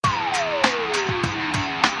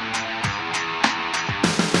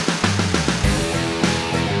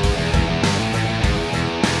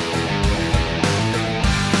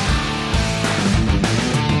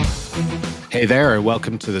Hey there, and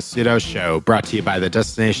welcome to the Sudo Show, brought to you by the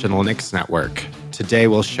Destination Linux Network. Today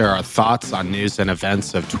we'll share our thoughts on news and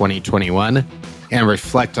events of 2021 and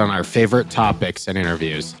reflect on our favorite topics and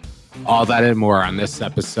interviews. All that and more on this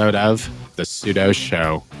episode of the Sudo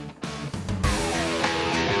Show.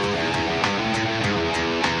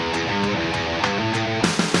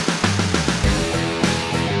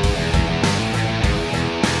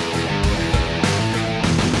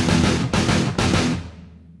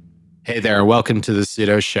 Hey there, welcome to the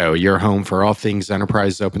Sudo Show, your home for all things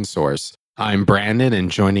enterprise open source. I'm Brandon,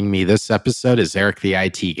 and joining me this episode is Eric the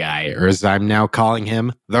IT guy, or as I'm now calling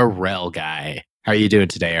him, the RHEL guy. How are you doing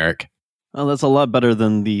today, Eric? Well, that's a lot better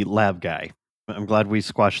than the lab guy. I'm glad we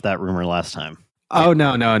squashed that rumor last time. Oh,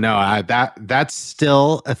 no. That's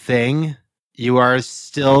still a thing. You are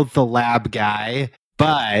still the lab guy,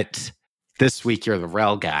 but this week you're the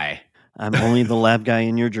RHEL guy. I'm only the lab guy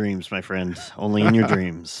in your dreams, my friend. Only in your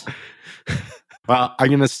dreams. Well, I'm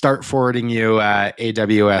going to start forwarding you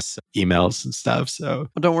AWS emails and stuff. So well,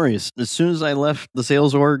 don't worry. As soon as I left the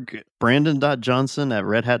sales org,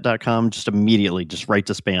 brandon.johnson@redhat.com, just immediately just write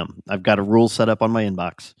to spam. I've got a rule set up on my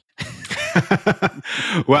inbox.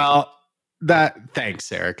 Well,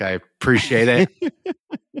 thanks, Eric. I appreciate it.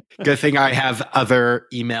 Good thing I have other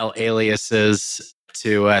email aliases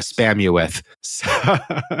to spam you with. So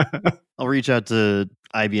I'll reach out to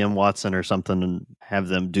IBM Watson or something and have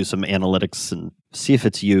them do some analytics and see if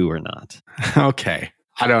it's you or not. Okay.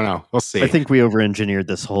 I don't know. We'll see. I think we over-engineered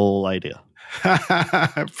this whole idea.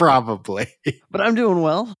 Probably. But I'm doing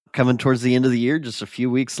well. Coming towards the end of the year, just a few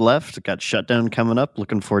weeks left. Got shutdown coming up.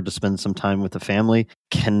 Looking forward to spend some time with the family.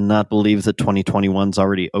 Cannot believe that 2021's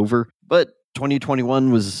already over. But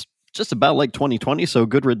 2021 was just about like 2020, so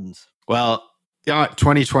good riddance. Well,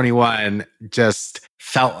 2021 just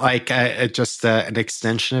felt like an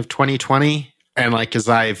extension of 2020. And like, as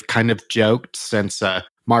I've kind of joked since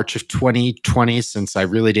March of 2020, since I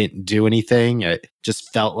really didn't do anything, it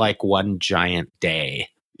just felt like one giant day.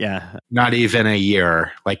 Yeah. Not even a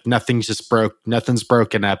year. Like nothing's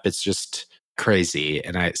broken up. It's just crazy.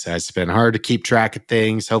 And so it's been hard to keep track of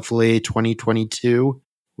things. Hopefully 2022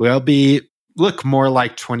 will look more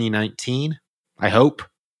like 2019. I hope.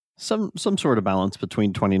 Some sort of balance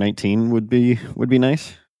between 2019 would be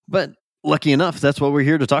nice. But lucky enough, that's what we're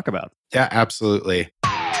here to talk about. Yeah, absolutely.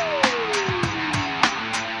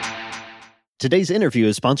 Today's interview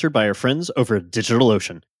is sponsored by our friends over at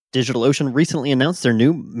DigitalOcean. DigitalOcean recently announced their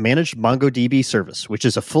new Managed MongoDB service, which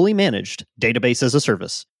is a fully managed database as a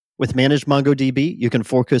service. With Managed MongoDB, you can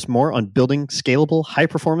focus more on building scalable,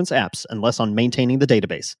 high-performance apps and less on maintaining the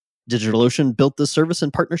database. DigitalOcean built this service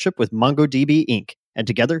in partnership with MongoDB Inc., and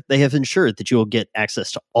together they have ensured that you will get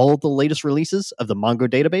access to all the latest releases of the Mongo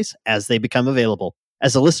database as they become available.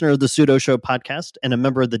 As a listener of the Sudo Show podcast and a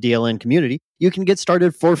member of the DLN community, you can get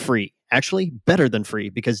started for free. Actually, better than free,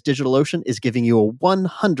 because DigitalOcean is giving you a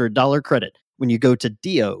 $100 credit when you go to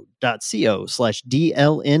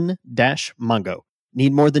do.co/DLN-Mongo.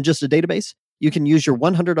 Need more than just a database? You can use your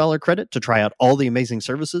 $100 credit to try out all the amazing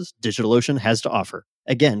services DigitalOcean has to offer.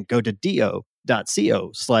 Again, go to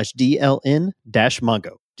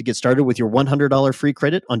do.co/DLN-Mongo to get started with your $100 free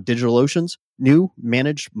credit on DigitalOcean's new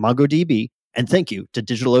Managed MongoDB. And thank you to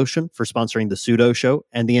DigitalOcean for sponsoring the Sudo Show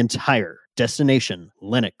and the entire Destination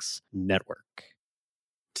Linux Network.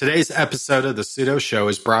 Today's episode of the Sudo Show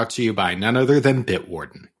is brought to you by none other than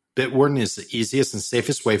Bitwarden. Bitwarden is the easiest and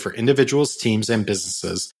safest way for individuals, teams, and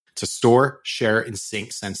businesses to store, share, and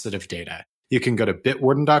sync sensitive data. You can go to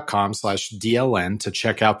bitwarden.com/DLN to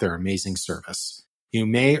check out their amazing service. You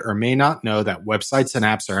may or may not know that websites and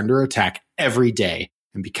apps are under attack every day,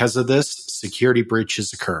 and because of this, security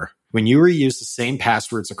breaches occur. When you reuse the same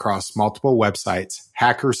passwords across multiple websites,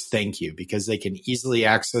 hackers thank you because they can easily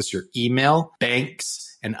access your email,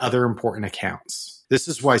 banks, and other important accounts. This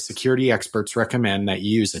is why security experts recommend that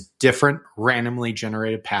you use a different, randomly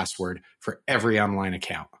generated password for every online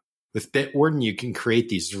account. With Bitwarden, you can create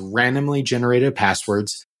these randomly generated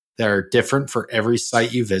passwords that are different for every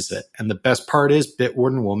site you visit. And the best part is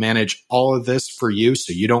Bitwarden will manage all of this for you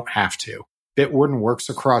so you don't have to. Bitwarden works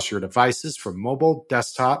across your devices from mobile,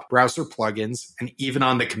 desktop, browser plugins, and even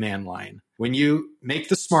on the command line. When you make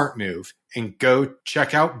the smart move and go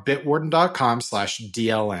check out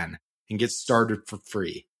bitwarden.com/DLN and get started for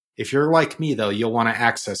free. If you're like me, though, you'll want to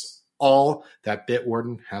access all that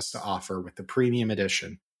Bitwarden has to offer with the premium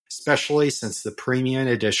edition, especially since the premium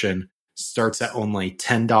edition starts at only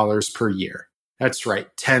 $10 per year. That's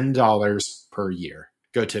right, $10 per year.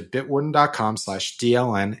 Go to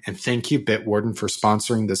bitwarden.com/DLN and thank you, Bitwarden, for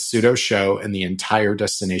sponsoring the Sudo Show and the entire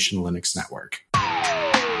Destination Linux Network.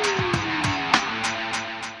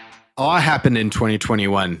 a lot happened in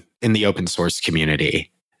 2021 in the open source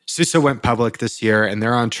community. SUSE went public this year, and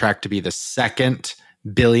they're on track to be the second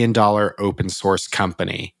billion-dollar open source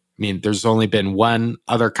company. I mean, there's only been one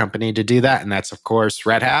other company to do that, and that's, of course,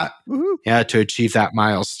 Red Hat, to achieve that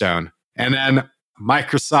milestone. And then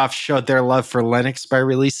Microsoft showed their love for Linux by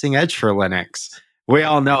releasing Edge for Linux. We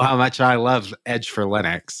all know how much I love Edge for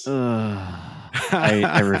Linux.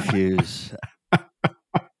 I refuse.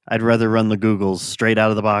 I'd rather run the Googles straight out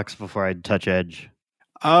of the box before I'd touch Edge.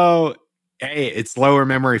 Oh, hey, it's lower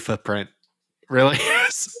memory footprint. Really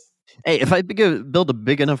is. Hey, if I build a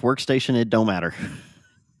big enough workstation, it don't matter.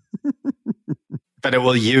 But it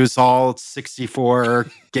will use all 64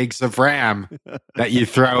 gigs of RAM that you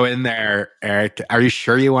throw in there, Eric. Are you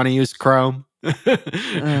sure you want to use Chrome?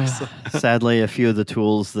 Sadly, a few of the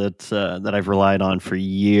tools that I've relied on for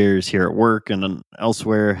years here at work and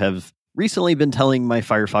elsewhere have recently been telling my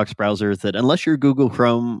Firefox browser that unless you're Google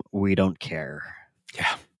Chrome, we don't care.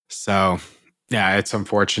 Yeah. So, yeah, it's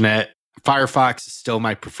unfortunate. Firefox is still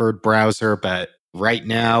my preferred browser, but right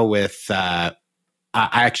now with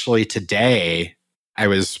actually today, I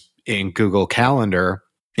was in Google Calendar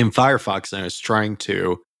in Firefox and I was trying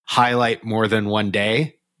to highlight more than one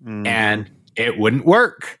day and it wouldn't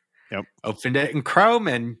work. Yep. Opened it in Chrome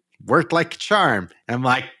and worked like a charm. And I'm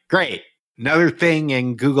like, great. Another thing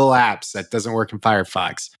in Google Apps that doesn't work in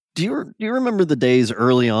Firefox. Do you remember the days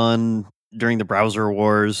early on during the browser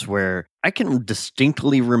wars where I can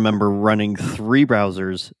distinctly remember running 3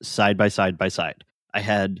 browsers side by side by side? I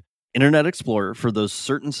had Internet Explorer for those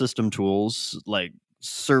certain system tools like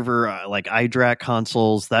server, like iDRAC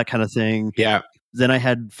consoles, that kind of thing. Yeah. Then I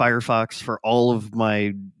had Firefox for all of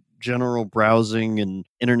my general browsing and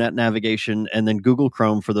internet navigation, and then Google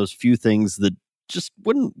Chrome for those few things that just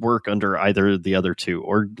wouldn't work under either of the other two,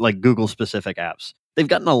 or like Google specific apps. They've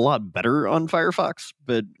gotten a lot better on Firefox,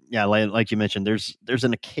 but yeah, like you mentioned, there's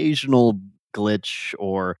an occasional glitch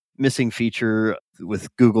or missing feature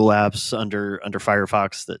with Google apps under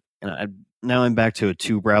Firefox that now I'm back to a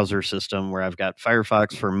 2-browser system where I've got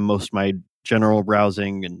Firefox for most of my general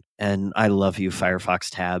browsing, and I love you, Firefox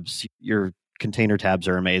tabs. Your container tabs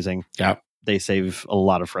are amazing. Yeah. They save a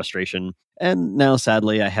lot of frustration. And now,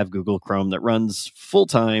 sadly, I have Google Chrome that runs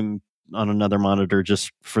full-time on another monitor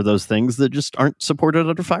just for those things that just aren't supported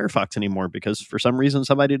under Firefox anymore because for some reason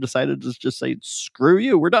somebody decided to just say, screw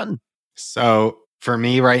you, we're done. So for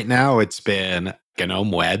me right now, it's been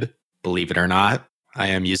GNOME Web, believe it or not. I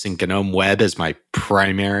am using GNOME Web as my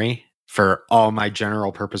primary for all my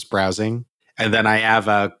general purpose browsing. And then I have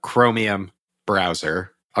a Chromium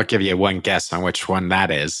browser. I'll give you one guess on which one that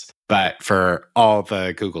is, but for all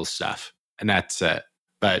the Google stuff. And that's it.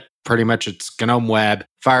 But pretty much it's GNOME Web.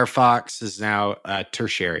 Firefox is now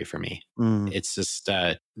tertiary for me. It's just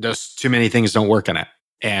those too many things don't work in it.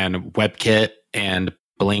 And WebKit and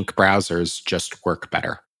Blink browsers just work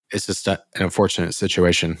better. It's just an unfortunate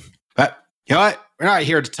situation. But you know what? We're not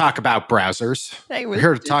here to talk about browsers. Hey, we're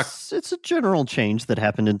here to talk. It's a general change that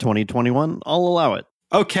happened in 2021. I'll allow it.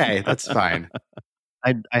 Okay, that's fine.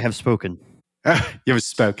 I have spoken. You have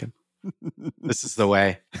spoken. This is the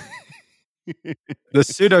way. The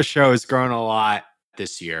Pseudo Show has grown a lot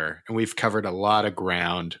this year, and we've covered a lot of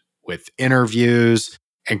ground with interviews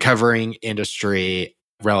and covering industry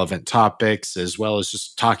relevant topics, as well as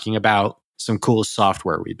just talking about some cool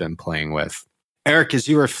software we've been playing with. Eric, as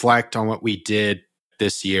you reflect on what we did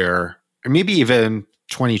this year, or maybe even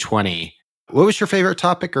 2020, what was your favorite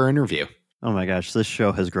topic or interview? Oh my gosh, this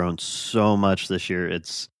show has grown so much this year.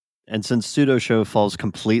 And since Pseudo Show falls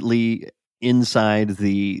completely inside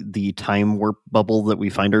the time warp bubble that we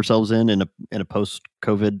find ourselves in a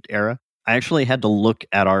post-COVID era, I actually had to look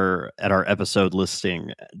at our episode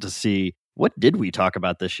listing to see what did we talk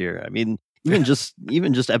about this year. I mean, even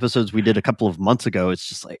just episodes we did a couple of months ago, it's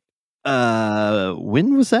just like,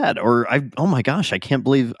 when was that? Or oh my gosh, I can't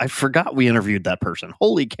believe I forgot we interviewed that person.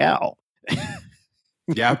 Holy cow.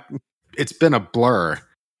 Yeah, it's been a blur.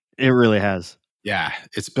 It really has. Yeah,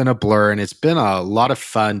 it's been a blur, and it's been a lot of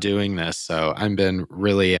fun doing this. So I've been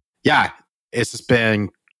really, it's just been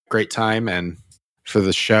a great time and for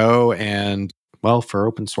the show and, well, for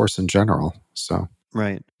open source in general. So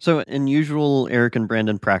right. So in usual Eric and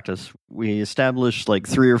Brandon practice, we established like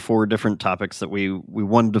 3 or 4 different topics that we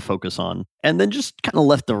wanted to focus on, and then just kind of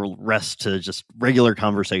left the rest to just regular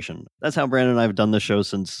conversation. That's how Brandon and I have done the show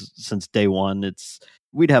since day one.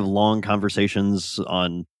 We'd have long conversations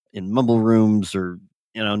in mumble rooms, or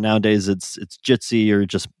nowadays it's Jitsi or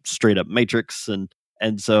just straight up Matrix,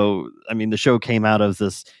 and so I mean the show came out of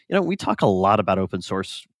this. We talk a lot about open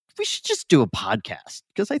source. We should just do a podcast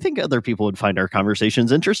because I think other people would find our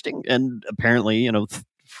conversations interesting. And apparently,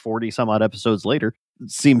 40 some odd episodes later,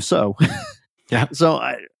 it seems so. Yeah. So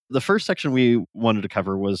the first section we wanted to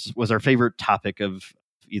cover was our favorite topic of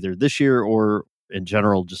either this year or in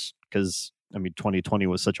general, just because, 2020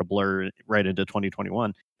 was such a blur right into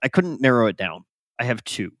 2021. I couldn't narrow it down. I have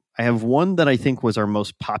two. I have one that I think was our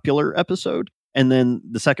most popular episode. And then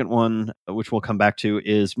the second one, which we'll come back to,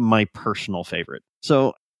 is my personal favorite.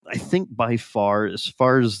 So I think by far as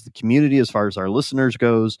the community, as far as our listeners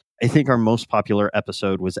goes, I think our most popular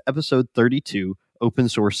episode was episode 32, Open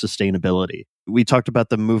Source Sustainability. We talked about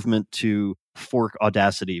the movement to fork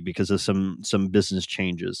Audacity because of some business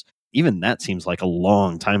changes. Even that seems like a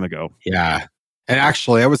long time ago. Yeah. And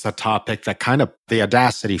actually, it was a topic that the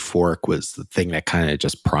Audacity fork was the thing that kind of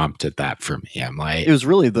just prompted that for me. I'm like, it was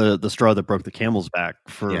really the straw that broke the camel's back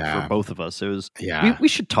for both of us. It was, we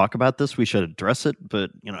should talk about this. We should address it.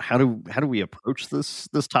 But, how do we approach this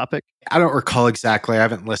topic? I don't recall exactly. I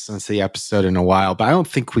haven't listened to the episode in a while, but I don't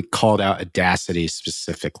think we called out Audacity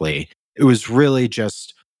specifically. It was really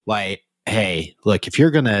just like, hey, look, if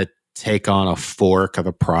you're going to take on a fork of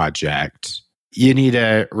a project, you need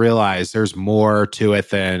to realize there's more to it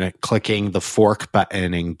than clicking the fork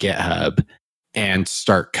button in GitHub and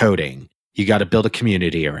start coding. You got to build a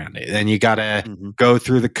community around it. Then you got to go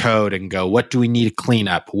through the code and go, what do we need to clean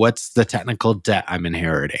up? What's the technical debt I'm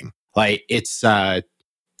inheriting? Like it's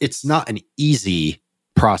not an easy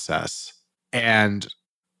process and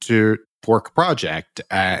to fork a project.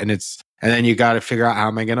 And then you got to figure out how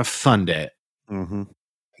am I going to fund it,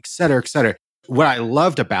 et cetera, et cetera. What I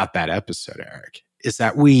loved about that episode, Eric, is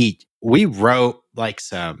that we wrote like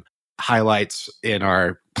some highlights in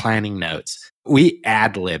our planning notes. We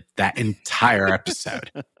ad-libbed that entire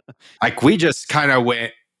episode. Like we just kind of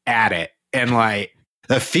went at it. And like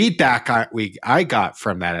the feedback I got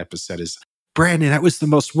from that episode is, Brandon, that was the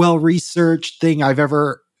most well-researched thing I've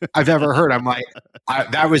ever heard. I'm like,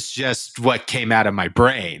 that was just what came out of my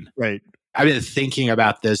brain. Right. I've been thinking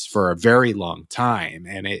about this for a very long time,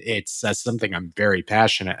 and it's something I'm very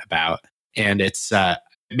passionate about. And it's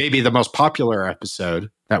maybe the most popular episode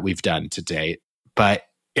that we've done to date. But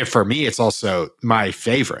for me, it's also my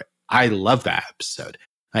favorite. I love that episode.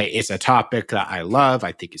 It's a topic that I love.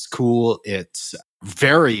 I think it's cool. It's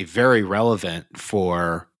very, very relevant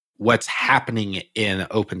for what's happening in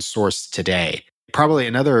open source today. Probably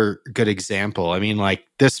another good example.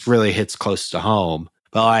 This really hits close to home.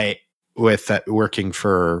 But with working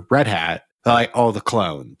for Red Hat, all the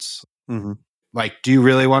clones. Like, do you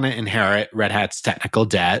really want to inherit Red Hat's technical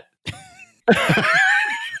debt?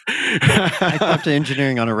 I talk to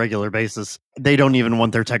engineering on a regular basis. They don't even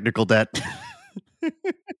want their technical debt.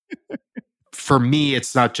 For me,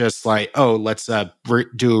 it's not just like, oh, let's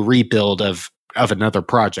do a rebuild of another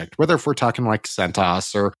project, whether if we're talking like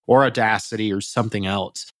CentOS or Audacity or something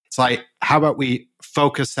else. It's like, how about we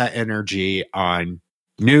focus that energy on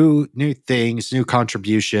new things, new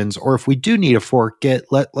contributions, or if we do need a fork,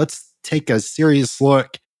 let's take a serious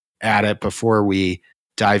look at it before we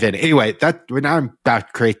dive in. Anyway, now I'm about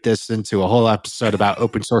to create this into a whole episode about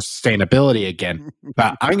open source sustainability again,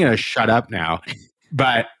 but I'm going to shut up now.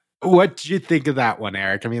 But what did you think of that one,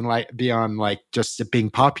 Eric? Beyond just it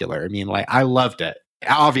being popular. I loved it,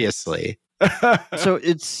 obviously. So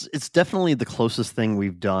it's definitely the closest thing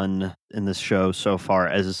we've done in this show so far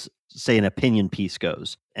as, say, an opinion piece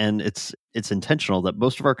goes. And it's intentional that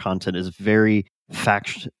most of our content is very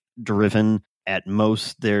fact driven. At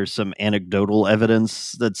most, there's some anecdotal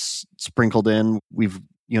evidence that's sprinkled in.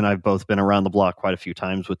 You and I have both been around the block quite a few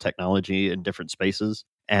times with technology in different spaces.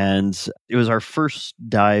 And it was our first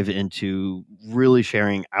dive into really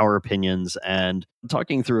sharing our opinions and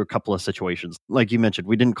talking through a couple of situations. Like you mentioned,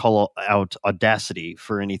 we didn't call out Audacity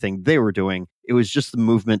for anything they were doing. It was just the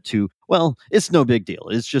movement to, well, it's no big deal.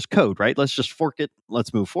 It's just code, right? Let's just fork it.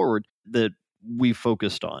 Let's move forward, that we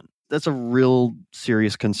focused on. That's a real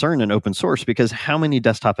serious concern in open source, because how many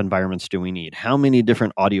desktop environments do we need? How many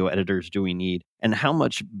different audio editors do we need? And how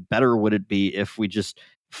much better would it be if we just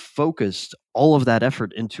focused all of that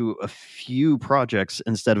effort into a few projects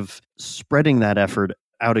instead of spreading that effort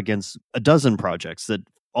out against a dozen projects that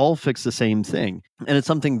all fix the same thing? And it's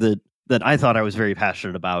something that I thought I was very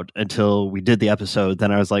passionate about until we did the episode.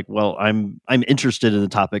 Then I was like, well, I'm interested in the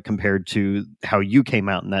topic compared to how you came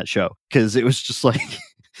out in that show, because it was just like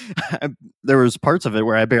there was parts of it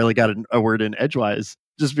where I barely got a word in edgewise,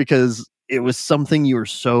 just because it was something you were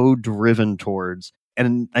so driven towards.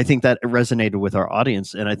 And I think that resonated with our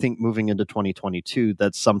audience. And I think moving into 2022,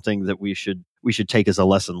 that's something that we should take as a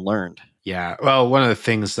lesson learned. Yeah. Well, one of the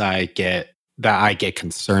things I get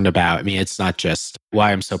concerned about, it's not just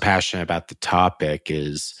why I'm so passionate about the topic,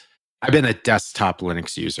 is I've been a desktop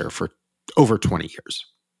Linux user for over 20 years.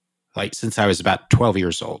 like since I was about 12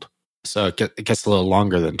 years old. So it gets a little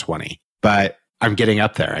longer than 20, but I'm getting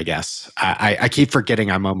up there, I guess. I keep forgetting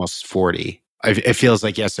I'm almost 40. It feels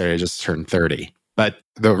like yesterday I just turned 30. But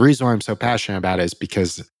the reason why I'm so passionate about it is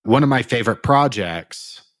because one of my favorite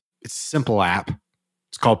projects, it's a simple app.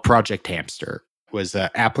 It's called Project Hamster. It was an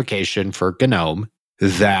application for GNOME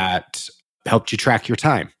that helped you track your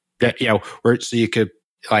time. That, so you could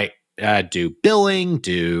do billing,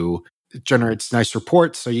 generates nice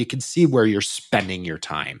reports so you can see where you're spending your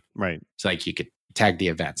time. Right. It's like you could tag the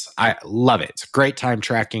events. I love it. It's a great time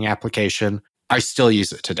tracking application. I still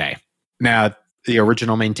use it today. Now, the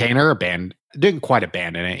original maintainer didn't quite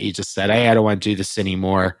abandon it. He just said, hey, I don't want to do this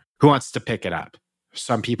anymore. Who wants to pick it up?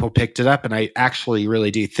 Some people picked it up, and I actually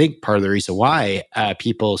really do think part of the reason why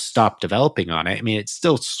people stopped developing on it. I mean, it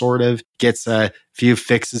still sort of gets a few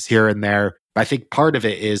fixes here and there. But I think part of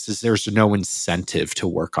it is there's no incentive to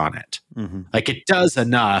work on it. Mm-hmm. Like it does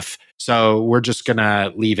enough, so we're just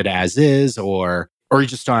gonna leave it as is, or you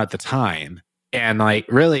just don't have the time. And like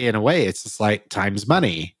really, in a way, it's just like time's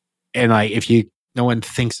money. And like no one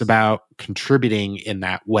thinks about contributing in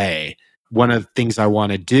that way. One of the things I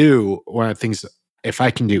want to do, if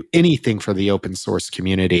I can do anything for the open source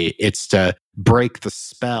community, it's to break the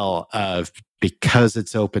spell of because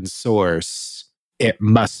it's open source, it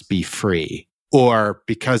must be free. Or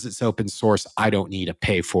because it's open source, I don't need to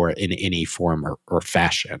pay for it in any form or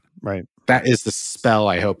fashion. Right. That is the spell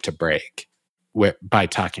I hope to break by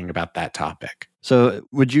talking about that topic. So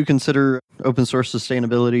would you consider open source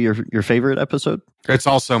sustainability your favorite episode? It's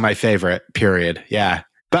also my favorite, period. Yeah.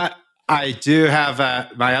 But I do have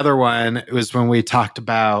my other one. It was when we talked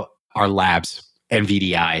about our labs and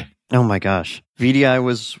VDI. Oh my gosh. VDI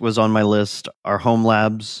was on my list. Our home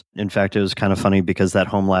labs. In fact, it was kind of funny because that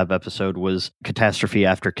home lab episode was catastrophe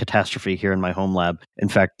after catastrophe here in my home lab. In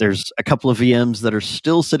fact, there's a couple of VMs that are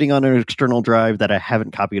still sitting on an external drive that I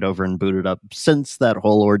haven't copied over and booted up since that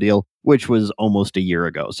whole ordeal, which was almost a year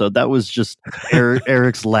ago. So that was just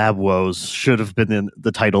Eric's lab woes should have been in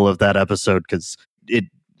the title of that episode because it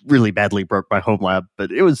really badly broke my home lab,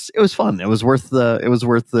 but it was fun. It was worth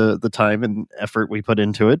the time and effort we put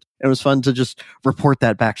into it. It was fun to just report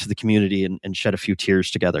that back to the community and shed a few tears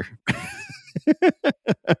together.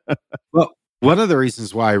 Well, one of the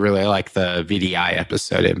reasons why I really like the VDI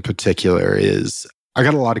episode in particular is I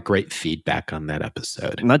got a lot of great feedback on that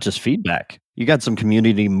episode. Not just feedback. You got some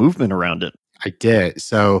community movement around it. I did.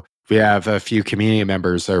 So we have a few community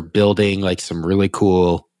members that are building like some really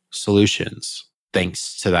cool solutions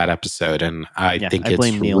thanks to that episode. And I think it's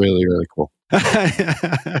really, really cool.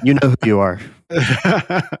 You know who you are.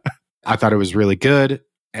 I thought it was really good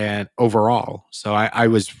and overall. So I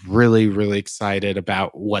was really, really excited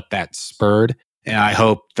about what that spurred. And I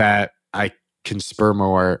hope that I can spur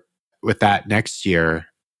more with that next year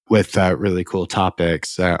with really cool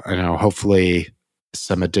topics. Hopefully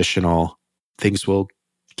some additional things will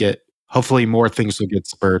get hopefully more things will get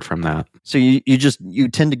spurred from that. So you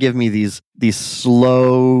tend to give me these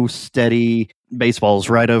slow, steady baseballs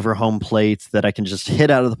right over home plate that I can just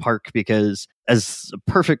hit out of the park because as a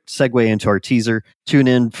perfect segue into our teaser, tune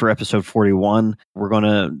in for episode 41.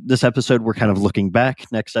 This episode, we're kind of looking back.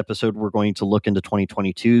 Next episode, we're going to look into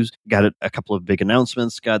 2022's. Got a couple of big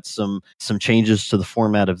announcements, got some changes to the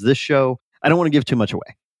format of this show. I don't want to give too much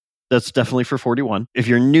away. That's definitely for 41. If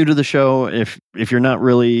you're new to the show, if you're not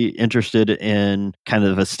really interested in kind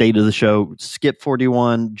of a state of the show, skip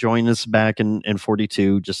 41, join us back in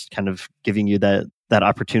 42, just kind of giving you that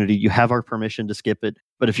opportunity. You have our permission to skip it.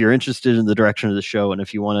 But if you're interested in the direction of the show and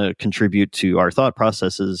if you want to contribute to our thought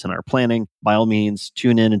processes and our planning, by all means,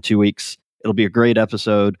 tune in 2 weeks. It'll be a great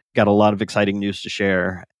episode. Got a lot of exciting news to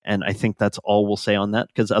share. And I think that's all we'll say on that,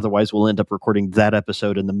 because otherwise we'll end up recording that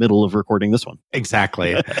episode in the middle of recording this one.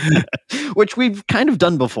 Exactly. Which we've kind of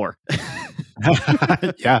done before.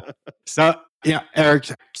 Yeah. So, Eric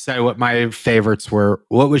said what my favorites were.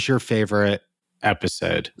 What was your favorite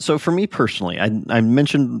episode? So for me personally, I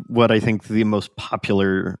mentioned what I think the most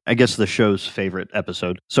popular, I guess the show's favorite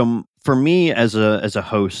episode. So for me as a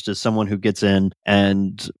host, as someone who gets in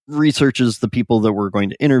and researches the people that we're going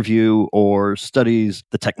to interview or studies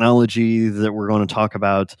the technology that we're going to talk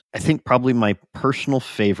about, I think probably my personal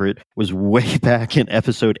favorite was way back in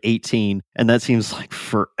episode 18. And that seems like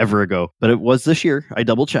forever ago, but it was this year. I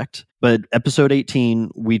double checked. But episode 18,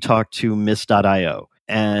 we talked to Mist.io.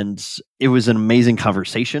 And it was an amazing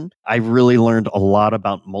conversation. I really learned a lot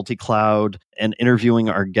about multi-cloud, and interviewing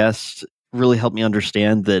our guests really helped me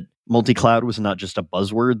understand that multi-cloud was not just a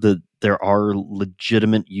buzzword, that there are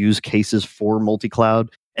legitimate use cases for multi-cloud,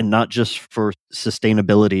 and not just for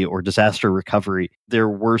sustainability or disaster recovery. There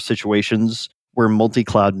were situations where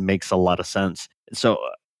multi-cloud makes a lot of sense. So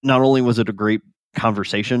not only was it a great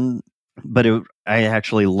conversation, but I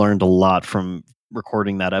actually learned a lot from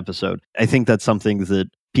recording that episode. I think that's something that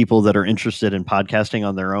people that are interested in podcasting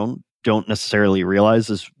on their own don't necessarily realize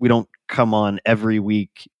is we don't come on every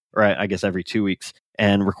week, or I guess every 2 weeks,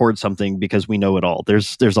 and record something because we know it all.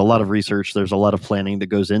 There's a lot of research, there's a lot of planning that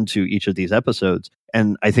goes into each of these episodes.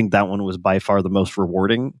 And I think that one was by far the most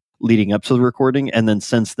rewarding leading up to the recording. And then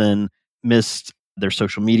since then, Mist, their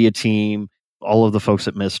social media team, all of the folks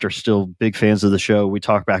at Mist are still big fans of the show. We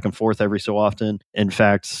talk back and forth every so often. In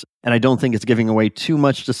fact, and I don't think it's giving away too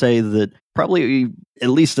much to say that probably at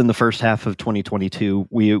least in the first half of 2022,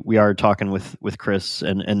 we are talking with Chris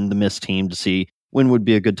and the Mist team to see when would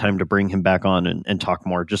be a good time to bring him back on and talk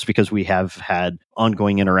more, just because we have had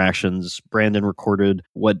ongoing interactions. Brandon recorded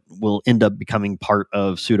what will end up becoming part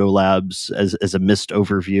of Pseudo Labs as a Mist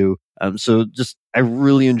overview. So just, I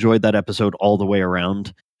really enjoyed that episode all the way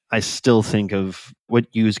around. I still think of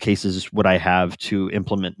what use cases would I have to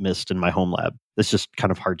implement Mist in my home lab. That's just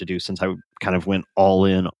kind of hard to do since I kind of went all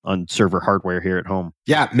in on server hardware here at home.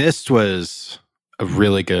 Yeah, Mist was a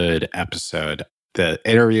really good episode. The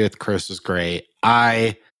interview with Chris was great.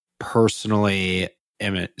 I personally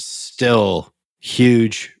am a still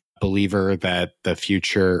huge believer that the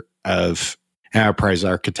future of enterprise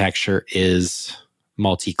architecture is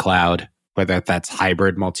multi-cloud, whether that's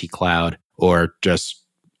hybrid multi-cloud or just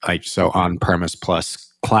like so on-premise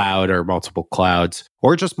plus cloud or multiple clouds,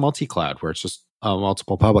 or just multi-cloud where it's just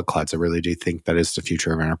multiple public clouds. I really do think that is the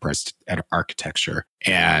future of enterprise architecture.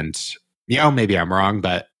 And, maybe I'm wrong,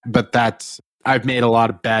 but that's, I've made a lot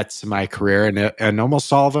of bets in my career and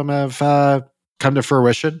almost all of them have come to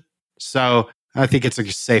fruition. So I think it's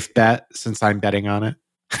a safe bet since I'm betting on it.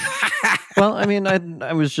 Well, I mean,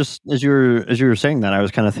 I was just, as you were saying that, I was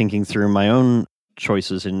kind of thinking through my own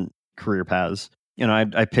choices in career paths.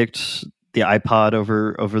 I picked the iPod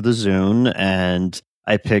over the Zune, and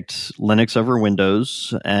I picked Linux over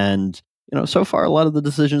Windows. And, so far, a lot of the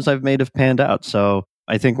decisions I've made have panned out. So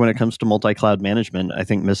I think when it comes to multi-cloud management, I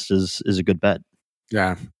think Mist is a good bet.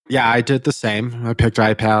 Yeah. Yeah, I did the same. I picked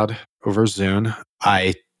iPad over Zune.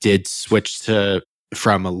 I did switch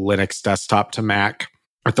from a Linux desktop to Mac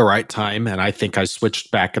at the right time. And I think I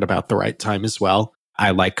switched back at about the right time as well.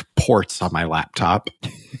 I like ports on my laptop.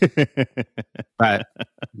 But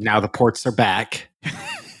now the ports are back.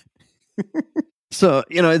 So,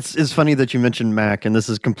 it's funny that you mentioned Mac, and this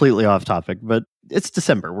is completely off topic, but it's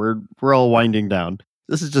December. We're all winding down.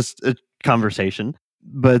 This is just a conversation.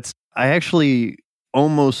 But I actually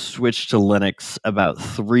almost switched to Linux about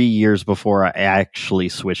 3 years before I actually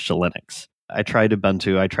switched to Linux. I tried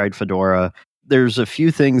Ubuntu, I tried Fedora. There's a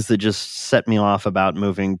few things that just set me off about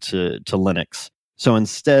moving to Linux. So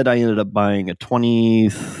instead, I ended up buying a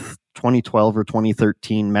 2012 or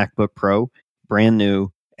 2013 MacBook Pro, brand new,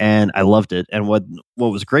 and I loved it. And what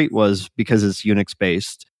was great was, because it's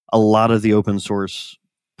Unix-based, a lot of the open source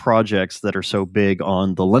projects that are so big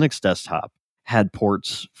on the Linux desktop had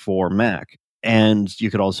ports for Mac. And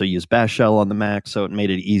you could also use Bash Shell on the Mac, so it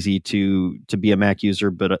made it easy to be a Mac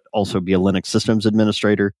user, but also be a Linux systems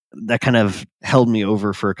administrator. That kind of held me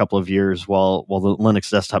over for a couple of years while the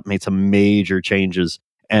Linux desktop made some major changes.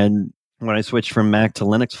 And when I switched from Mac to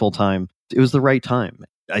Linux full-time, it was the right time.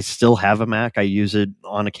 I still have a Mac. I use it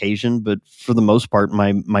on occasion, but for the most part,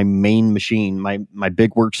 my main machine, my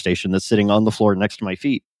big workstation that's sitting on the floor next to my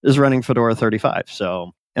feet, is running Fedora 35.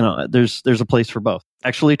 So there's a place for both.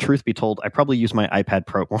 Actually, truth be told, I probably use my iPad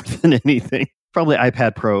Pro more than anything. Probably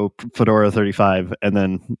iPad Pro, Fedora 35, and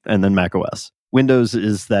then Mac OS. Windows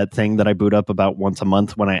is that thing that I boot up about once a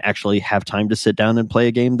month when I actually have time to sit down and play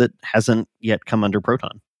a game that hasn't yet come under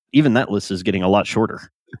Proton. Even that list is getting a lot shorter.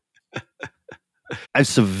 I've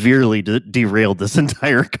severely derailed this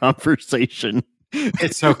entire conversation.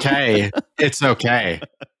 It's okay. It's okay.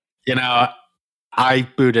 I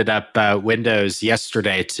booted up Windows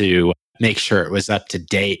yesterday to make sure it was up to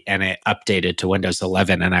date, and it updated to Windows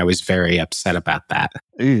 11, and I was very upset about that.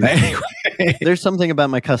 Anyway. There's something about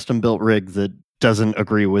my custom-built rig that doesn't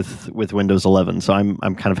agree with Windows 11, so I'm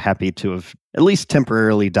kind of happy to have at least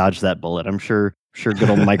temporarily dodged that bullet. I'm sure good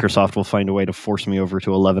old Microsoft will find a way to force me over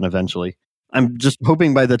to 11 eventually. I'm just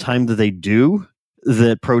hoping by the time that they do,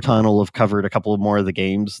 that Proton will have covered a couple of more of the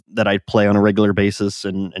games that I play on a regular basis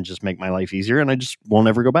and just make my life easier, and I just won't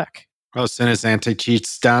ever go back. Well, as soon as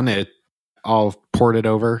anti-cheat's done, it all ported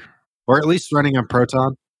over, or at least running on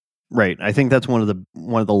Proton. Right. I think that's one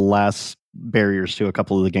of the last barriers to a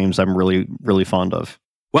couple of the games I'm really, really fond of.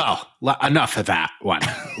 Well, enough of that one.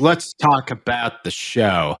 Let's talk about the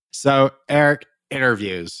show. So, Eric,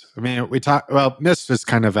 interviews. I mean, Mist was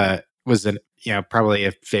kind of probably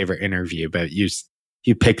a favorite interview, but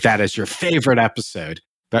you picked that as your favorite episode.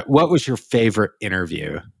 But what was your favorite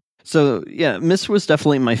interview? So, yeah, Mist was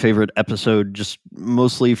definitely my favorite episode, just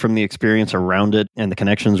mostly from the experience around it and the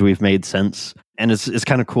connections we've made since. And it's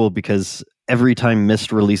kind of cool because every time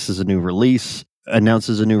Mist releases a new release,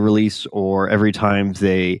 announces a new release, or every time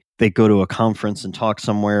they go to a conference and talk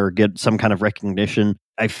somewhere or get some kind of recognition,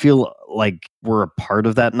 I feel like we're a part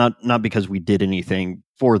of that, not because we did anything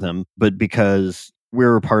for them, but because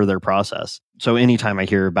we're a part of their process. So anytime I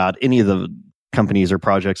hear about any of the companies or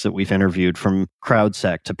projects that we've interviewed, from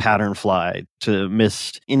CrowdSec to Patternfly to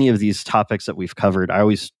Mist, any of these topics that we've covered,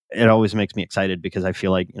 it always makes me excited because I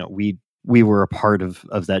feel like we were a part of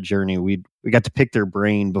that journey. We got to pick their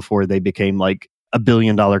brain before they became like a $1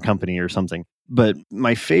 billion company or something. But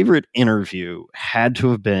my favorite interview had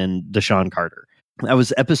to have been Deshaun Carter. That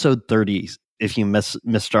was episode 30. If you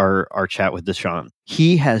missed our chat with Deshaun,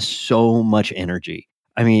 he has so much energy.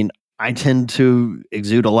 I mean, I tend to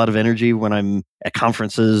exude a lot of energy when I'm at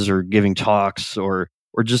conferences or giving talks or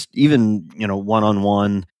just even,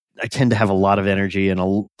 one-on-one. I tend to have a lot of energy,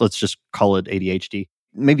 and let's just call it ADHD,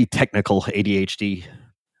 maybe technical ADHD.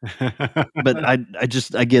 But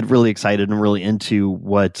I get really excited and really into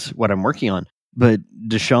what I'm working on. But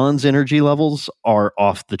Deshaun's energy levels are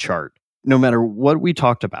off the chart. No matter what we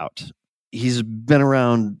talked about, he's been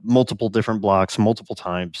around multiple different blocks multiple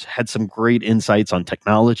times, had some great insights on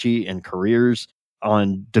technology and careers,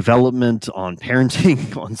 on development, on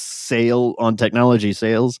parenting, on technology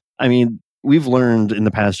sales. I mean, we've learned in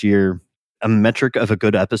the past year, a metric of a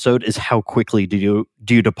good episode is how quickly do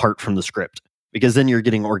you depart from the script, because then you're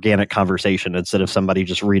getting organic conversation instead of somebody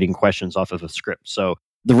just reading questions off of a script. So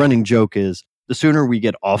the running joke is the sooner we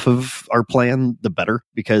get off of our plan, the better,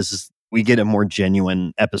 because we get a more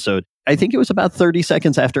genuine episode. I think it was about 30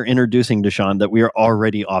 seconds after introducing Deshaun that we were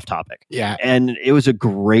already off topic. Yeah. And it was a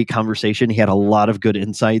great conversation. He had a lot of good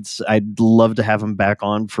insights. I'd love to have him back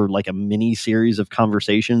on for like a mini series of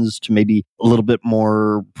conversations to maybe a little bit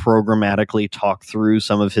more programmatically talk through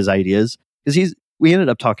some of his ideas. Because we ended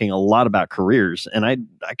up talking a lot about careers. And I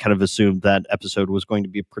kind of assumed that episode was going to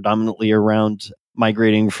be predominantly around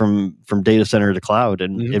migrating from data center to cloud.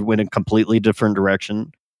 And It went in a completely different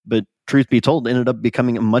direction. But truth be told, ended up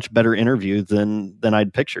becoming a much better interview than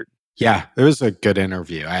I'd pictured. Yeah, it was a good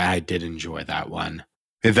interview. I did enjoy that one.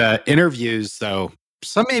 The interviews, though,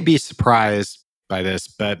 some may be surprised by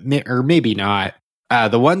this, or maybe not.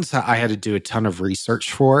 The ones that I had to do a ton of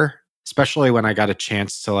research for, especially when I got a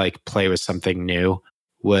chance to like play with something new,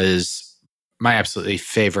 was my absolutely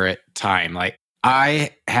favorite time. Like,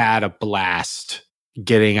 I had a blast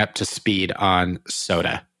getting up to speed on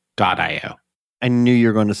Soda.io. I knew you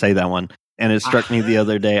were going to say that one. And it struck me the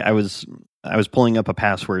other day. I was pulling up a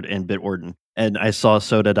password in Bitwarden and I saw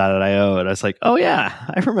Soda.io and I was like, oh yeah,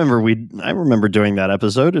 I remember doing that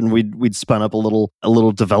episode, and we'd spun up a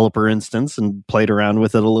little developer instance and played around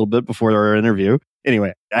with it a little bit before our interview.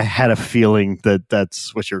 Anyway, I had a feeling that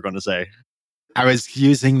that's what you were going to say. I was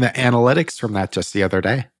using the analytics from that just the other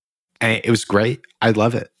day. And it was great. I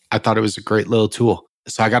love it. I thought it was a great little tool.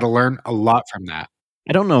 So I got to learn a lot from that.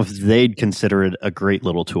 I don't know if they'd consider it a great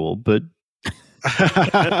little tool, but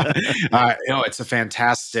it's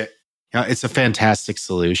a fantastic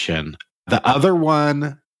solution. The other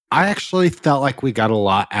one, I actually felt like we got a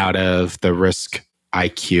lot out of the Risk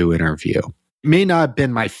IQ interview. May not have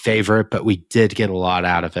been my favorite, but we did get a lot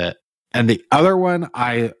out of it. And the other one,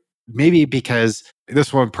 maybe because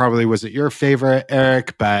this one probably wasn't your favorite,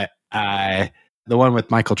 Eric, but the one with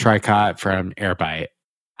Michael Tricott from Airbyte,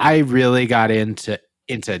 I really got into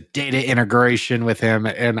data integration with him,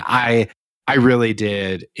 and I really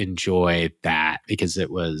did enjoy that because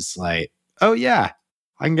it was like, oh yeah,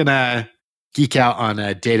 I'm gonna geek out on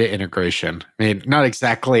data integration. I mean, not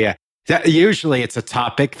exactly usually it's a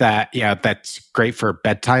topic that that's great for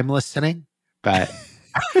bedtime listening, but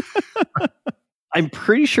I'm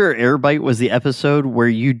pretty sure Airbyte was the episode where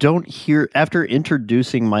you don't hear, after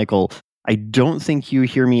introducing Michael, I don't think you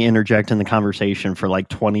hear me interject in the conversation for like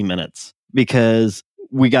 20 minutes, because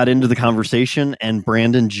we got into the conversation and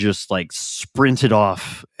Brandon just like sprinted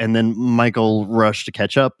off, and then Michael rushed to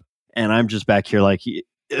catch up, and I'm just back here like,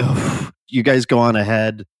 you guys go on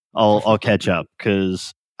ahead. I'll catch up,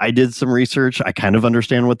 because I did some research. I kind of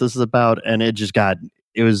understand what this is about, and it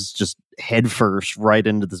was just headfirst right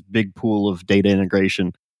into this big pool of data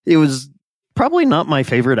integration. It was probably not my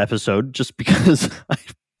favorite episode, just because I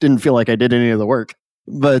didn't feel like I did any of the work,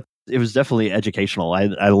 but it was definitely educational.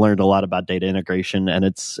 I learned a lot about data integration, and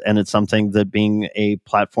it's something that, being a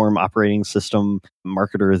platform operating system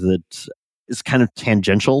marketer, that is kind of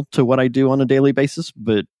tangential to what I do on a daily basis,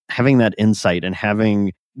 but having that insight and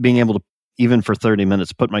being able to, even for 30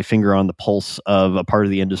 minutes, put my finger on the pulse of a part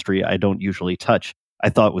of the industry I don't usually touch, I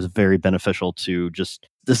thought was very beneficial to just,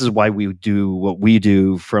 this is why we do what we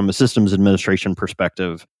do from a systems administration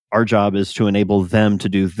perspective. Our job is to enable them to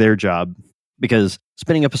do their job, because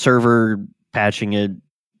spinning up a server, patching it,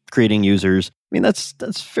 creating users, I mean,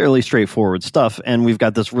 that's fairly straightforward stuff. And we've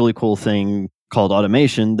got this really cool thing called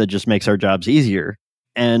automation that just makes our jobs easier.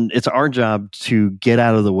 And it's our job to get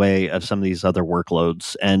out of the way of some of these other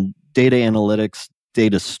workloads, and data analytics,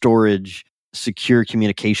 data storage, secure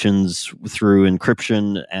communications through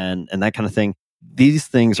encryption and that kind of thing. These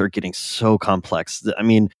things are getting so complex. I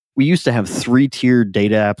mean, we used to have 3-tier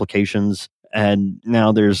data applications, and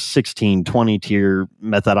now there's 16, 20-tier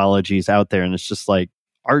methodologies out there. And it's just like,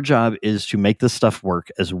 our job is to make this stuff work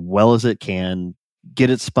as well as it can, get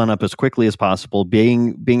it spun up as quickly as possible,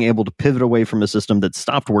 being able to pivot away from a system that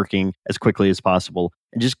stopped working as quickly as possible,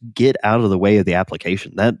 and just get out of the way of the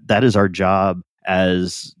application. That is our job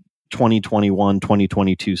as 2021,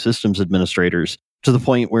 2022 systems administrators, to the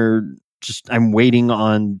point where just I'm waiting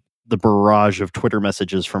on the barrage of Twitter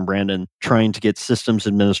messages from Brandon trying to get systems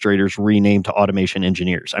administrators renamed to automation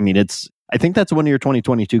engineers. I mean, I think that's one of your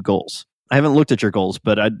 2022 goals. I haven't looked at your goals,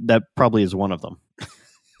 but that probably is one of them.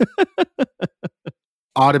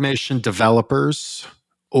 Automation developers,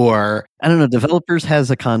 or I don't know, developers has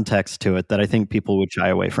a context to it that I think people would shy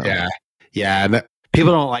away from. Yeah.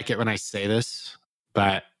 People don't like it when I say this,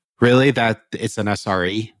 but really, that it's an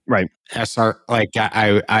SRE, right?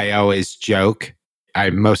 I always joke. I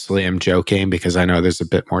mostly am joking because I know there's a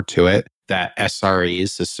bit more to it. That SREs,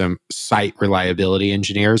 system site reliability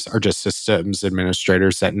engineers, are just systems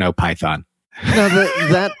administrators that know Python. No,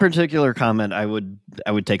 that particular comment I would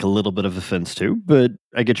take a little bit of offense to, but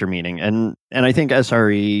I get your meaning, and I think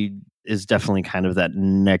SRE is definitely kind of that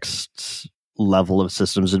next level of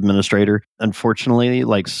systems administrator. Unfortunately,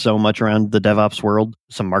 like so much around the DevOps world,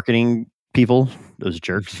 some marketing people, those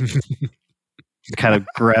jerks, kind of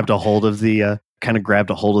grabbed a hold of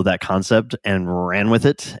that concept and ran with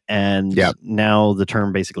it, and now the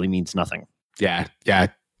term basically means nothing. Yeah.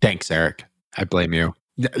 Thanks, Eric. I blame you.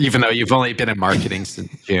 Even though you've only been in marketing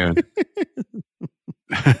since June.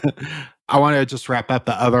 I want to just wrap up.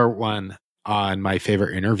 The other one on my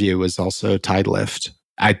favorite interview was also Tidelift.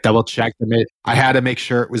 I double-checked. I had to make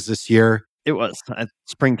sure it was this year. It was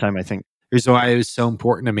springtime, I think. The reason why it was so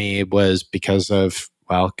important to me was because of,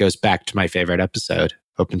 it goes back to my favorite episode,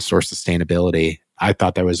 open source sustainability. I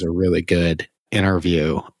thought that was a really good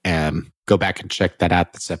interview. Go back and check that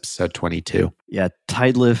out. That's episode 22. Yeah,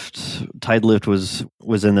 Tidelift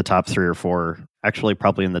was in the top 3 or 4. Actually,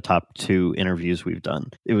 probably in the top 2 interviews we've done.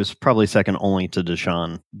 It was probably second only to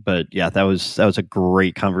Deshaun. But yeah, that was a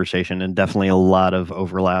great conversation, and definitely a lot of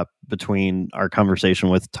overlap between our conversation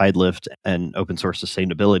with Tidelift and open source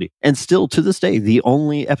sustainability. And still to this day, the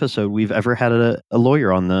only episode we've ever had a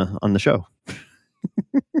lawyer on the show.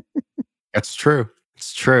 That's true.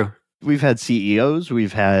 It's true. We've had CEOs,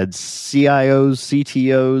 we've had CIOs,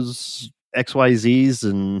 CTOs, XYZs,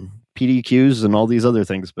 and PDQs, and all these other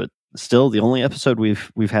things, but still the only episode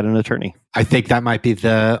we've had an attorney. I think that might be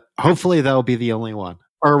hopefully they'll be the only one,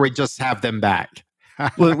 or we just have them back.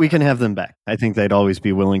 Well, we can have them back. I think they'd always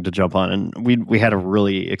be willing to jump on, and we had a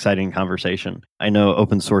really exciting conversation. I know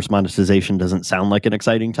open source monetization doesn't sound like an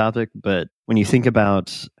exciting topic, but when you think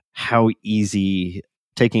about how easy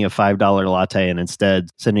taking a $5 latte and instead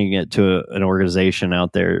sending it to an organization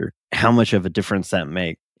out there, how much of a difference that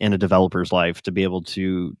makes in a developer's life to be able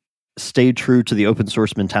to stay true to the open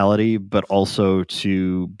source mentality, but also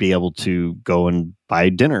to be able to go and buy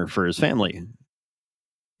dinner for his family.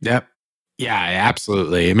 Yep. Yeah,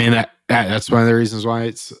 absolutely. I mean, that's one of the reasons why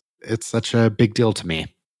it's such a big deal to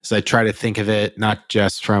me. So I try to think of it not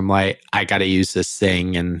just from like, I got to use this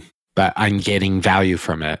thing, but I'm getting value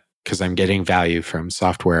from it. Because I'm getting value from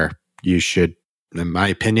software. You should, in my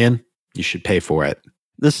opinion, you should pay for it.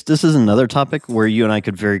 This is another topic where you and I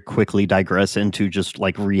could very quickly digress into just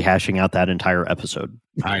like rehashing out that entire episode.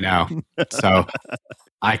 I know. So,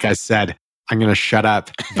 like I said, I'm going to shut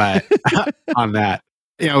up. But on that,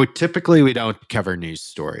 typically we don't cover news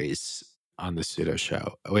stories on the Sudo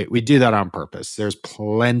Show. We do that on purpose. There's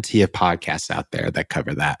plenty of podcasts out there that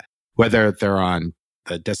cover that, whether they're on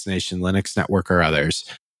the Destination Linux Network or others.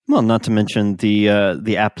 Well, not to mention the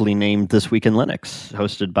aptly named This Week in Linux,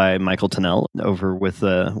 hosted by Michael Tunnell over with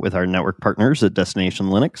our network partners at Destination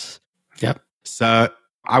Linux. Yep. So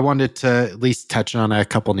I wanted to at least touch on a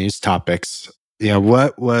couple news topics.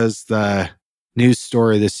 What was the news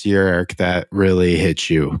story this year, Eric, that really hit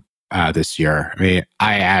you? this year? I mean,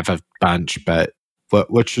 I have a bunch, but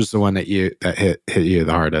which was the one that hit you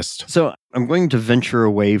the hardest? So I'm going to venture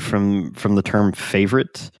away from the term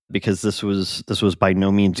favorite, because this was by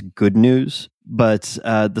no means good news. But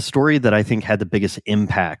the story that I think had the biggest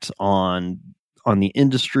impact on the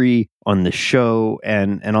industry, on the show,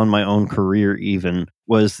 and on my own career even,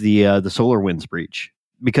 was the SolarWinds breach.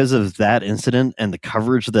 Because of that incident and the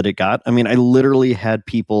coverage that it got, I mean, I literally had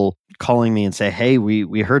people calling me and say, "Hey,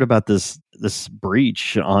 we heard about this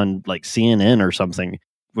breach on like CNN or something.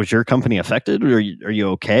 Was your company affected? Are you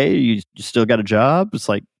okay? You still got a job?" It's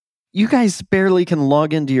like, you guys barely can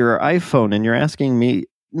log into your iPhone, and you're asking me,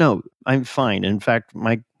 "No, I'm fine. In fact,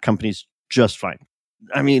 my company's just fine."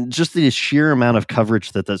 I mean, just the sheer amount of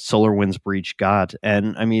coverage that the SolarWinds breach got,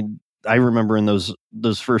 and I mean, I remember in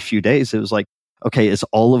those first few days, it was like, okay, is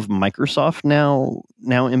all of Microsoft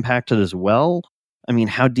now impacted as well? I mean,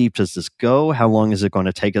 how deep does this go? How long is it going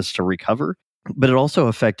to take us to recover? But it also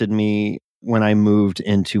affected me when I moved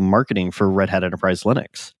into marketing for Red Hat Enterprise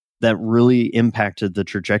Linux. That really impacted the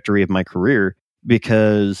trajectory of my career,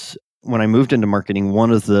 because when I moved into marketing, one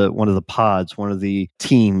of the pods, one of the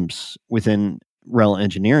teams within RHEL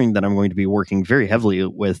Engineering that I'm going to be working very heavily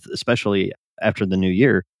with, especially after the new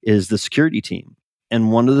year, is the security team.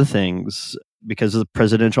 And one of the things, because of the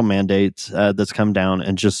presidential mandates that's come down,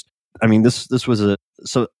 and just, I mean, this was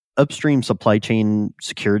so upstream supply chain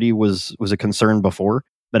security was a concern before,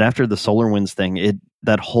 but after the SolarWinds thing,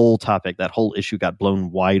 that whole topic, that whole issue got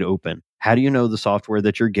blown wide open. How do you know the software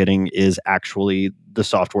that you're getting is actually the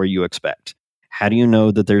software you expect? How do you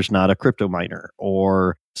know that there's not a crypto miner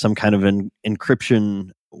or some kind of an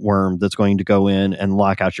encryption worm that's going to go in and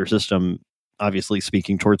lock out your system, obviously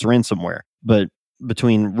speaking towards ransomware? But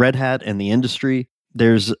between Red Hat and the industry,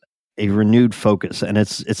 there's a renewed focus, and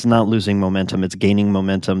it's not losing momentum, it's gaining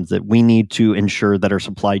momentum, that we need to ensure that our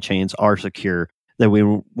supply chains are secure, that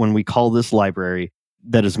when we call this library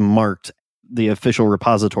that is marked the official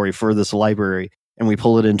repository for this library, and we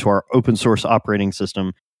pull it into our open source operating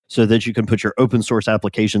system so that you can put your open source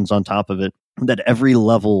applications on top of it, that every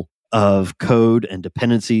level of code and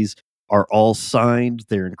dependencies are all signed,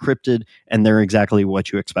 they're encrypted, and they're exactly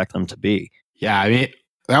what you expect them to be. Yeah, I mean,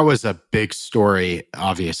 that was a big story,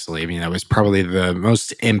 obviously. I mean, that was probably the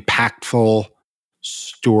most impactful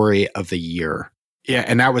story of the year. Yeah,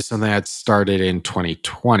 and that was something that started in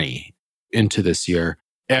 2020 into this year.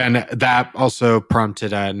 And that also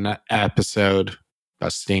prompted an episode,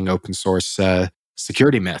 Busting Open Source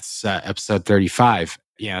Security Myths, episode 35.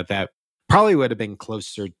 Yeah, that probably would have been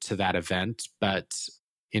closer to that event, but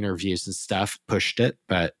interviews and stuff pushed it.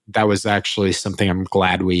 But that was actually something I'm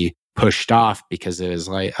glad we pushed off, because it was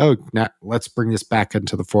like, oh, now let's bring this back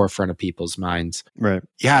into the forefront of people's minds. Right.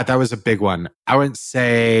 Yeah, that was a big one. I wouldn't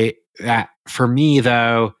say that for me,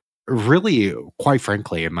 though, really, quite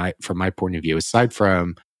frankly, from my point of view, aside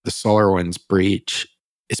from the SolarWinds breach,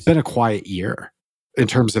 it's been a quiet year in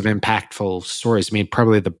terms of impactful stories. I mean,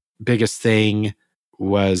 probably the biggest thing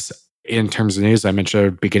was, in terms of news, I mentioned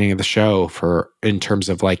at the beginning of the show, in terms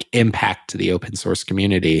of like impact to the open source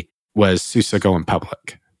community, was SUSE going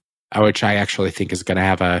public, which I actually think is going to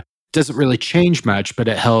have doesn't really change much, but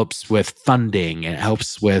it helps with funding. It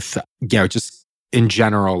helps with, just in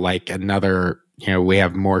general, like another, we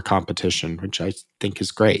have more competition, which I think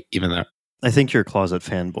is great, even though. I think you're a closet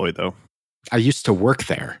fanboy, though. I used to work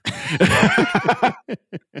there.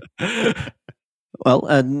 Well,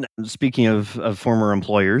 and speaking of former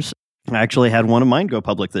employers, I actually had one of mine go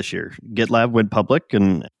public this year. GitLab went public,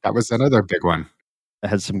 and that was another big one. It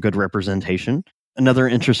had some good representation. Another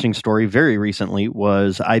interesting story very recently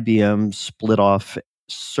was IBM split off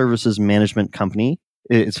services management company.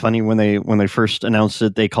 It's funny, when they first announced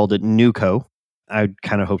it, they called it NewCo. I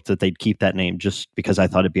kind of hoped that they'd keep that name just because I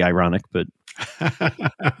thought it'd be ironic, but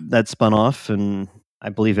that spun off, and I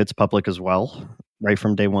believe it's public as well, right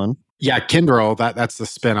from day one. Yeah, Kyndryl, that's the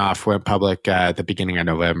spinoff, went public at the beginning of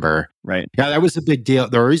November. Right. Yeah, that was a big deal.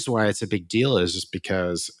 The reason why it's a big deal is just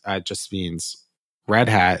because it just means Red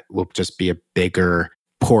Hat will just be a bigger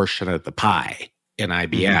portion of the pie in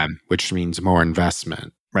IBM, which means more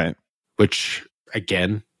investment. Right. Which,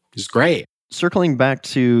 again, is great. Circling back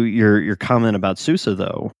to your comment about SUSE,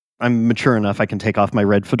 though, I'm mature enough, I can take off my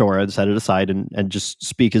red fedora and set it aside and just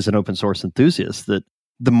speak as an open source enthusiast, that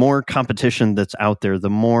the more competition that's out there, the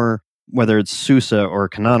more, whether it's SUSE or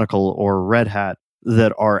Canonical or Red Hat,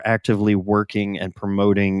 that are actively working and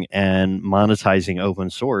promoting and monetizing open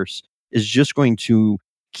source, is just going to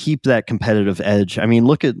keep that competitive edge. I mean,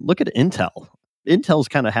 look at Intel. Intel's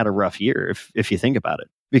kind of had a rough year, if you think about it,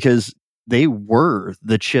 because they were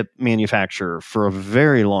the chip manufacturer for a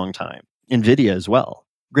very long time. NVIDIA as well.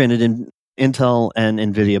 Granted, Intel and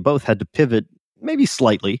NVIDIA both had to pivot maybe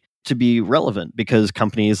slightly to be relevant because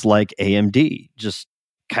companies like AMD just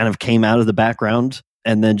kind of came out of the background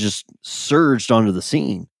and then just surged onto the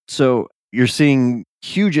scene. So you're seeing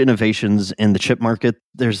huge innovations in the chip market.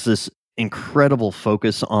 There's this incredible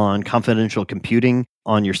focus on confidential computing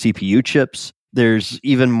on your CPU chips. There's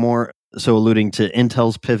even more, so alluding to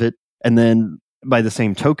Intel's pivot. And then by the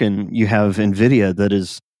same token, you have NVIDIA that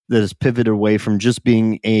is pivoted away from just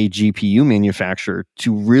being a GPU manufacturer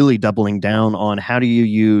to really doubling down on how do you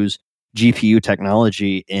use GPU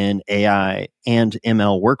technology in AI and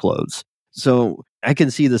ML workloads. So I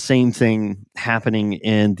can see the same thing happening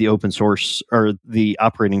in the open source or the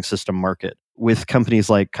operating system market with companies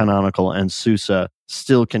like Canonical and SUSE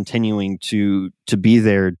still continuing to be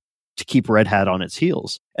there to keep Red Hat on its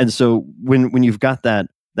heels. And so when you've got that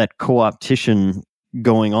co-opetition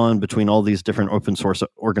going on between all these different open source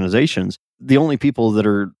organizations, the only people that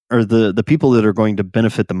are the people that are going to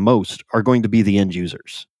benefit the most are going to be the end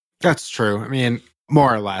users. That's true. I mean,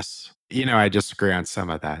 more or less. I disagree on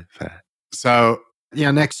some of that. So,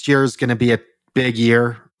 next year is going to be a big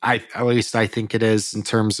year. At least I think it is in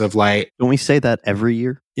terms of like... Don't we say that every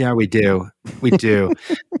year? Yeah, we do. We do.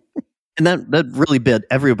 And that really bit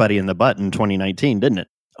everybody in the butt in 2019, didn't it?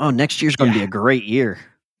 Oh, next year's going to be a great year.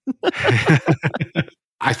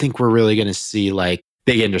 I think we're really going to see like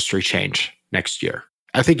big industry change next year.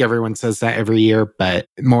 I think everyone says that every year, but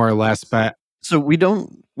more or less. But so we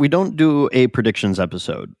don't do a predictions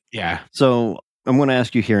episode. Yeah. So I'm going to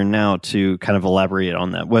ask you here and now to kind of elaborate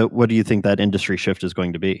on that. What do you think that industry shift is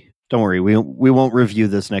going to be? Don't worry, we won't review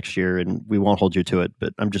this next year and we won't hold you to it,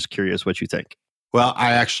 but I'm just curious what you think. Well,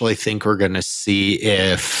 I actually think we're going to see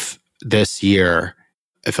if this year,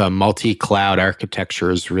 if a multi-cloud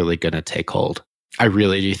architecture is really going to take hold. I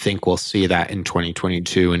really do think we'll see that in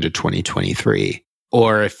 2022 into 2023.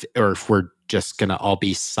 Or if we're just going to all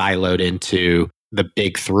be siloed into the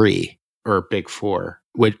big three or big four,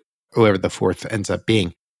 whoever the fourth ends up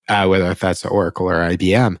being, whether that's Oracle or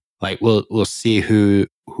IBM. Like we'll see who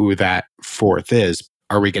that fourth is.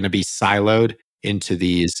 Are we going to be siloed into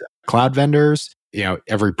these cloud vendors?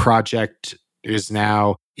 Every project is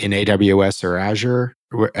now in AWS or Azure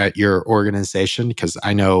at your organization, because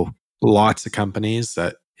I know lots of companies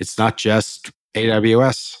that it's not just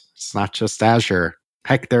AWS, it's not just Azure.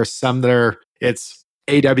 Heck, there's some that it's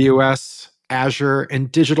AWS, Azure,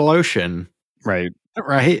 and DigitalOcean. Right.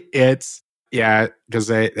 It's because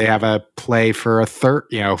they have a play for a third,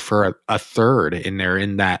 for a third, and they're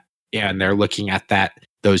in that, and they're looking at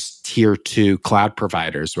those tier 2 cloud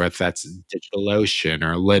providers, whether that's DigitalOcean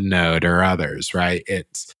or Linode or others, right?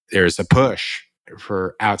 There's a push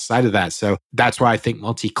for outside of that. So that's why I think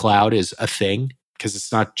multi-cloud is a thing, because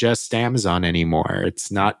it's not just Amazon anymore.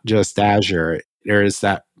 It's not just Azure. There is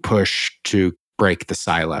that push to break the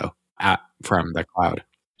silo from the cloud.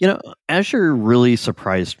 Azure really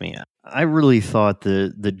surprised me. I really thought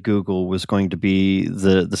that Google was going to be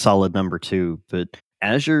the solid number 2, but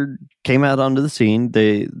Azure came out onto the scene.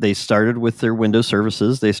 They started with their Windows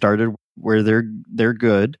services. They started where they're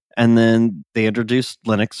good, and then they introduced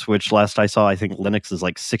Linux, which last I saw, I think Linux is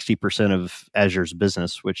like 60% of Azure's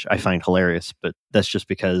business, which I find hilarious. But that's just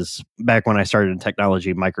because back when I started in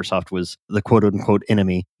technology, Microsoft was the quote unquote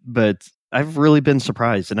enemy. But I've really been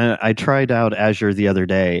surprised, and I tried out Azure the other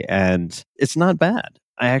day, and it's not bad.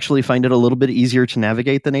 I actually find it a little bit easier to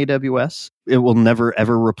navigate than AWS. It will never,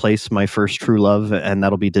 ever replace my first true love, and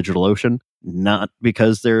that'll be DigitalOcean. Not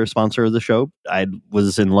because they're a sponsor of the show. I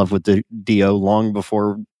was in love with DO long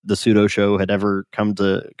before the Pseudo Show had ever come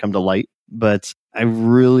to light. But I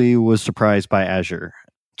really was surprised by Azure.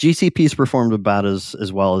 GCP's performed about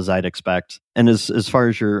as well as I'd expect. And as far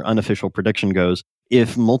as your unofficial prediction goes,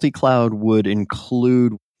 if multi-cloud would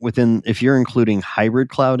include if you're including hybrid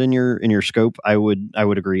cloud in your scope, I would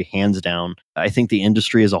agree hands down. I think the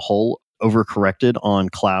industry as a whole overcorrected on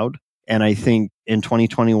cloud. And I think in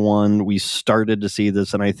 2021, we started to see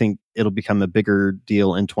this, and I think it'll become a bigger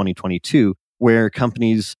deal in 2022, where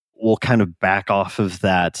companies will kind of back off of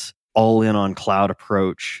that all in on cloud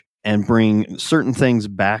approach and bring certain things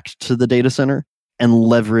back to the data center and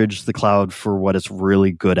leverage the cloud for what it's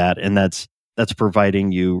really good at. And that's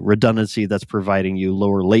providing you redundancy, that's providing you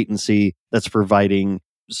lower latency, that's providing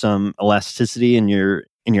some elasticity in your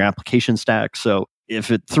application stack. So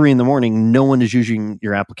if at 3 a.m, no one is using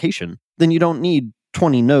your application, then you don't need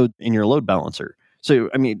 20 nodes in your load balancer. So,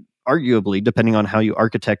 I mean, arguably, depending on how you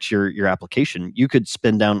architect your application, you could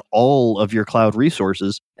spin down all of your cloud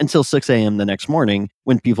resources until 6 a.m. the next morning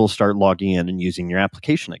when people start logging in and using your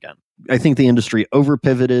application again. I think the industry over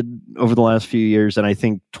pivoted over the last few years, and I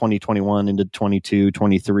think 2021 into 22,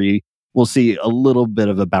 23, we'll see a little bit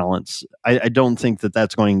of a balance. I don't think that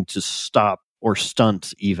that's going to stop or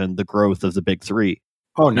stunt even the growth of the big three.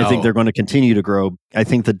 Oh, no. I think they're going to continue to grow. I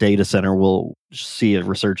think the data center will see a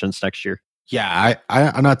resurgence next year. Yeah,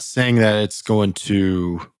 I'm not saying that that's going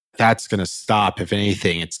to stop. If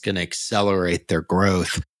anything, it's going to accelerate their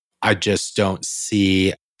growth. I just do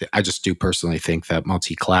personally think that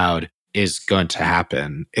multi-cloud is going to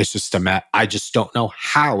happen. It's just I just don't know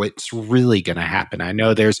how it's really going to happen. I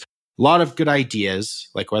know there's a lot of good ideas,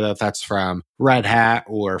 like whether that's from Red Hat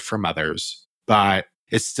or from others, but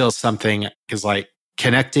it's still something because like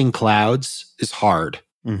connecting clouds is hard,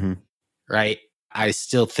 right? I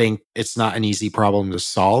still think it's not an easy problem to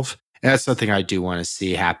solve. And that's something I do want to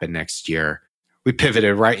see happen next year. We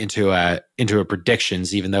pivoted right into a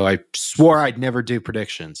predictions, even though I swore I'd never do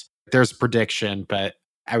predictions. There's a prediction, but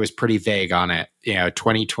I was pretty vague on it,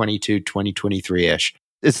 2022, 2023-ish.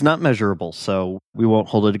 It's not measurable, so we won't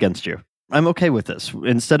hold it against you. I'm okay with this.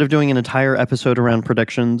 Instead of doing an entire episode around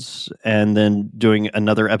predictions and then doing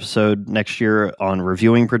another episode next year on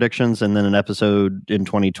reviewing predictions and then an episode in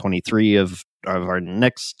 2023 of our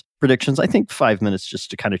next predictions, I think 5 minutes just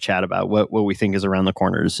to kind of chat about what we think is around the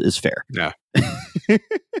corners is fair. Yeah.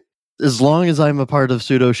 As long as I'm a part of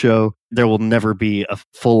Pseudo Show, there will never be a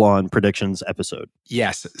full-on predictions episode.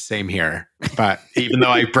 Yes, same here. But even though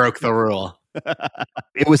I broke the rule.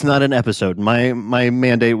 It was not an episode. My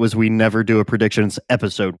mandate was we never do a predictions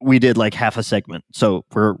episode. We did like half a segment, so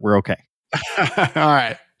we're okay. All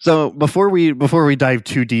right. So before we dive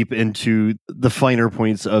too deep into the finer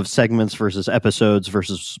points of segments versus episodes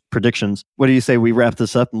versus predictions, what do you say we wrap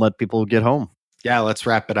this up and let people get home? Yeah, let's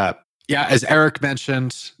wrap it up. Yeah, as Eric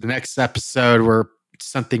mentioned, the next episode, we're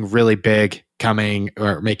something really big coming.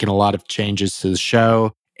 We're making a lot of changes to the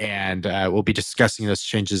show. And we'll be discussing those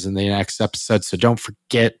changes in the next episode. So don't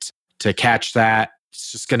forget to catch that.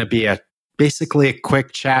 It's just going to be basically a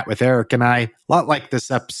quick chat with Eric and I, a lot like this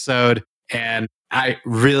episode. And I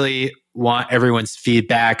really want everyone's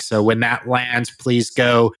feedback. So when that lands, please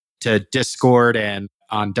go to Discord and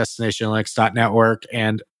on destinationlinux.network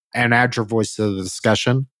and add your voice to the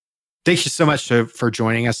discussion. Thank you so much for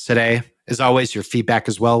joining us today. As always, your feedback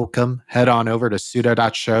is welcome. Head on over to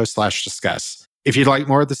sudo.show/discuss. If you'd like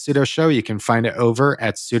more of the Pseudo Show, you can find it over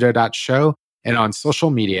at sudo.show and on social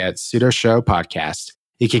media at Pseudo Show Podcast.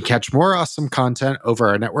 You can catch more awesome content over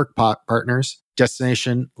our network partners,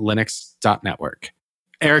 destinationlinux.network.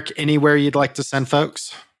 Eric, anywhere you'd like to send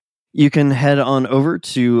folks? You can head on over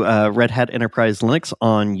to Red Hat Enterprise Linux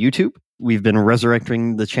on YouTube. We've been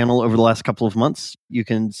resurrecting the channel over the last couple of months. You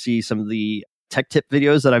can see some of the tech tip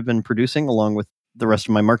videos that I've been producing along with the rest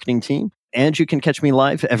of my marketing team. And you can catch me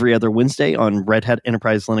live every other Wednesday on Red Hat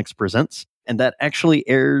Enterprise Linux Presents. And that actually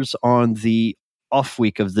airs on the off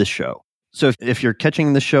week of this show. So if you're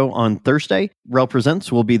catching the show on Thursday, RHEL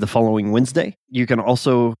Presents will be the following Wednesday. You can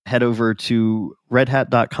also head over to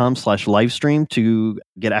redhat.com/livestream to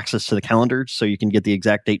get access to the calendar so you can get the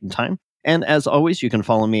exact date and time. And as always, you can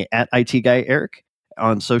follow me at ITGuyEric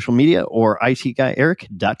on social media or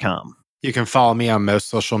itguyeric.com. You can follow me on most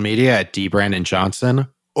social media at dbrandonjohnson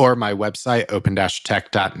or my website,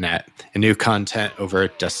 open-tech.net, and new content over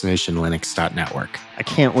at destinationlinux.network. I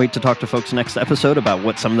can't wait to talk to folks next episode about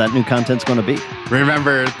what some of that new content's going to be.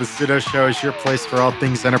 Remember, the Pseudo Show is your place for all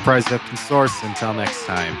things enterprise open source. Until next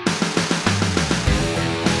time.